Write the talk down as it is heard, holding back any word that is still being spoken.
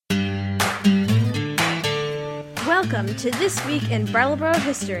Welcome to This Week in Brattleboro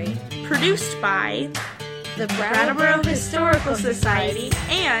History, produced by the Brattleboro Historical Society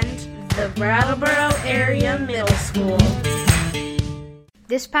and the Brattleboro Area Middle School.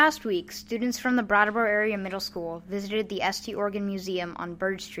 This past week, students from the Brattleboro Area Middle School visited the Estey Organ Museum on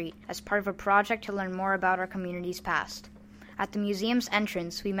Birge Street as part of a project to learn more about our community's past. At the museum's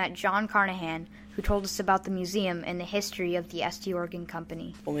entrance, we met John Carnahan, who told us about the museum and the history of the Estey Organ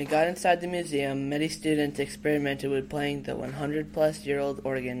Company. When we got inside the museum, many students experimented with playing the 100-plus-year-old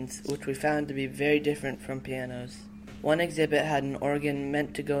organs, which we found to be very different from pianos. One exhibit had an organ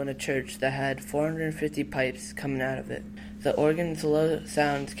meant to go in a church that had 450 pipes coming out of it. The organ's low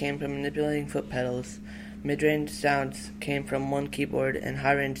sounds came from manipulating foot pedals, mid-range sounds came from one keyboard, and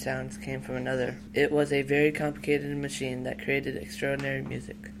high-range sounds came from another. It was a very complicated machine that created extraordinary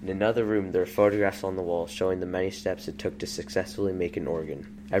music. In another room, there are photographs on the wall showing the many steps it took to successfully make an organ.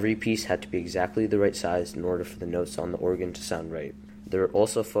 Every piece had to be exactly the right size in order for the notes on the organ to sound right. There are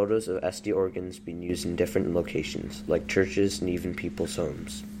also photos of Estey organs being used in different locations, like churches and even people's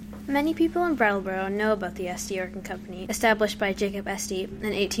homes. Many people in Brattleboro know about the Estey Organ Company, established by Jacob Estey in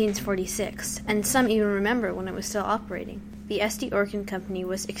 1846, and some even remember when it was still operating. The Estey Organ Company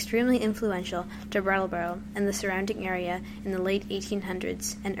was extremely influential to Brattleboro and the surrounding area in the late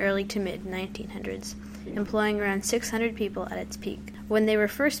 1800s and early to mid-1900s, employing around 600 people at its peak. When they were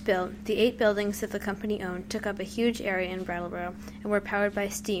first built, the 8 buildings that the company owned took up a huge area in Brattleboro and were powered by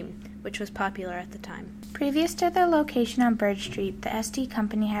steam, which was popular at the time. Previous to their location on Birge Street, the Estey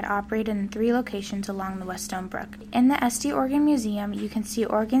Company had operated in 3 locations along the Whetstone Brook. In the Estey Organ Museum, you can see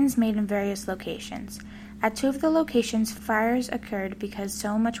organs made in various locations. At 2 of the locations, fires occurred because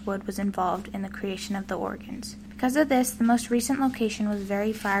so much wood was involved in the creation of the organs. Because of this, the most recent location was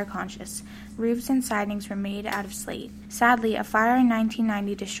very fire-conscious. Roofs and sidings were made out of slate. Sadly, a fire in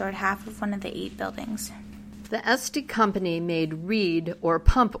 1990 destroyed half of one of the 8 buildings. The Estey Company made reed or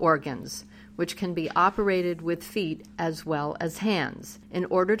pump organs, which can be operated with feet as well as hands. In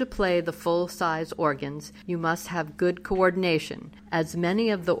order to play the full-size organs, you must have good coordination, as many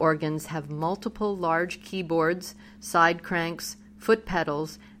of the organs have multiple large keyboards, side cranks, foot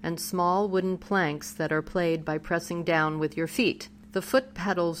pedals, and small wooden planks that are played by pressing down with your feet. The foot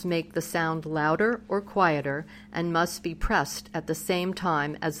pedals make the sound louder or quieter and must be pressed at the same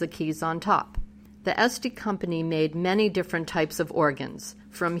time as the keys on top. The Estey Company made many different types of organs,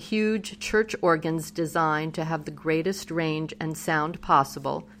 from huge church organs designed to have the greatest range and sound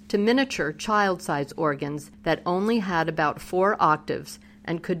possible, to miniature child-size organs that only had about 4 octaves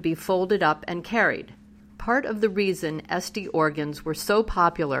and could be folded up and carried. Part of the reason Estey organs were so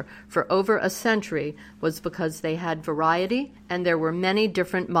popular for over a century was because they had variety and there were many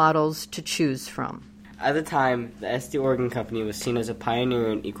different models to choose from. At the time, the Estey Organ Company was seen as a pioneer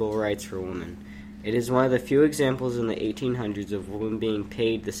in equal rights for women. It is one of the few examples in the 1800s of women being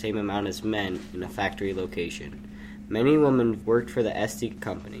paid the same amount as men in a factory location. Many women worked for the Estey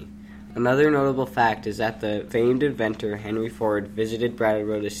Company. Another notable fact is that the famed inventor Henry Ford visited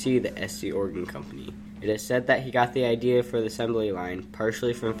Brattleboro to see the Estey Organ Company. It is said that he got the idea for the assembly line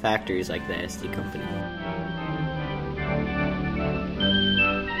partially from factories like the Estey Company.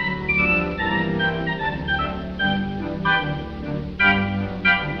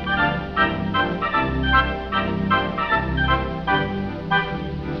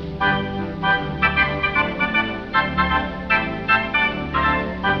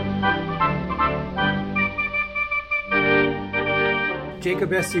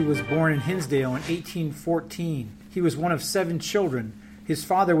 Jacob Estey was born in Hinsdale in 1814. He was one of 7 children. His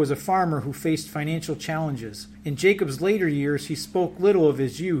father was a farmer who faced financial challenges. In Jacob's later years, he spoke little of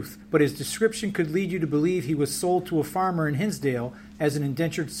his youth, but his description could lead you to believe he was sold to a farmer in Hinsdale as an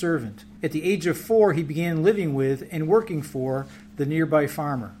indentured servant. At the age of 4, he began living with and working for the nearby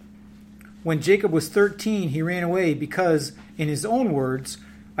farmer. When Jacob was 13, he ran away because, in his own words,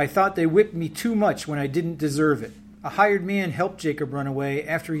 "I thought they whipped me too much when I didn't deserve it." A hired man helped Jacob run away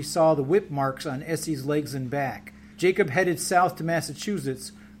after he saw the whip marks on Estey's legs and back. Jacob headed south to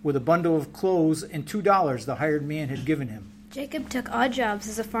Massachusetts with a bundle of clothes and $2 the hired man had given him. Jacob took odd jobs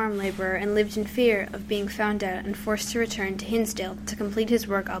as a farm laborer and lived in fear of being found out and forced to return to Hinsdale to complete his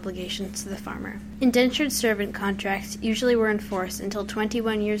work obligations to the farmer. Indentured servant contracts usually were enforced until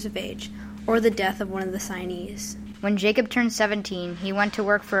 21 years of age or the death of one of the signees. When Jacob turned 17, he went to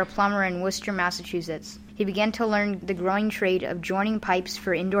work for a plumber in Worcester, Massachusetts. He began to learn the growing trade of joining pipes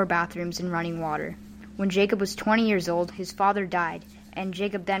for indoor bathrooms and running water. When Jacob was 20 years old, his father died, and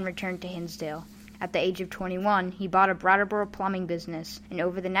Jacob then returned to Hinsdale. At the age of 21, he bought a Brattleboro plumbing business, and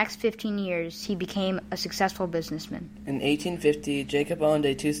over the next 15 years, he became a successful businessman. In 1850, Jacob owned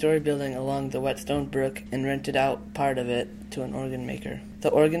a two-story building along the Whetstone Brook and rented out part of it to an organ maker. The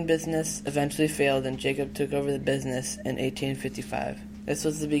organ business eventually failed, and Jacob took over the business in 1855. This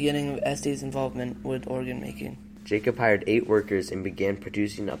was the beginning of Estey's involvement with organ making. Jacob hired 8 workers and began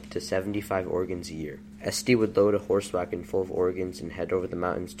producing up to 75 organs a year. Estey would load a horse wagon full of organs and head over the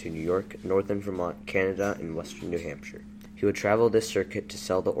mountains to New York, northern Vermont, Canada, and western New Hampshire. He would travel this circuit to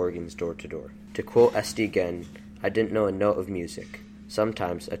sell the organs door to door. To quote Estey again, "I didn't know a note of music.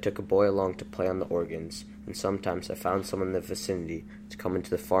 Sometimes I took a boy along to play on the organs, and sometimes I found someone in the vicinity to come into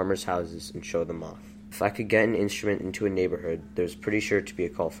the farmers' houses and show them off. If I could get an instrument into a neighborhood, there was pretty sure to be a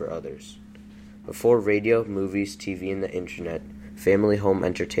call for others." Before radio, movies, TV, and the internet, family home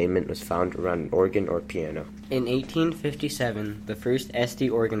entertainment was found around an organ or piano. In 1857, the first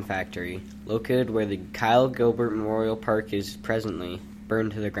Estey Organ Factory, located where the Kyle Gilbert Memorial Park is presently,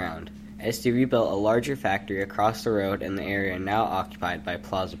 burned to the ground. Estey rebuilt a larger factory across the road in the area now occupied by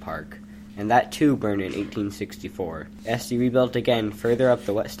Plaza Park, and that too burned in 1864. Estey rebuilt again further up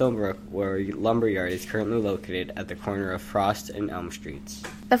the Whetstone Brook, where a lumberyard is currently located at the corner of Frost and Elm Streets.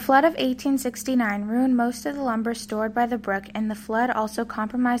 The flood of 1869 ruined most of the lumber stored by the brook, and the flood also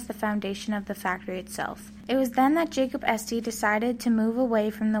compromised the foundation of the factory itself. It was then that Jacob Estey decided to move away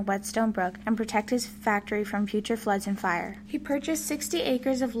from the Whetstone Brook and protect his factory from future floods and fire. He purchased 60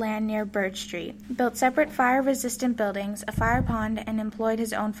 acres of land near Birge Street, built separate fire-resistant buildings, a fire pond, and employed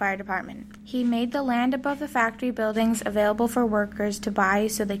his own fire department. He made the land above the factory buildings available for workers to buy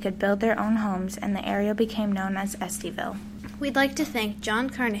so they could build their own homes, and the area became known as Esteyville. We'd like to thank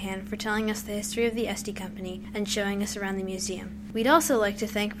John Carnahan for telling us the history of the Estey Company and showing us around the museum. We'd also like to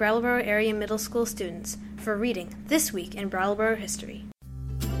thank Brattleboro area middle school students for reading This Week in Brattleboro History.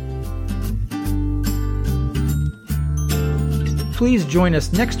 Please join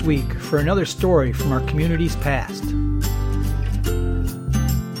us next week for another story from our community's past.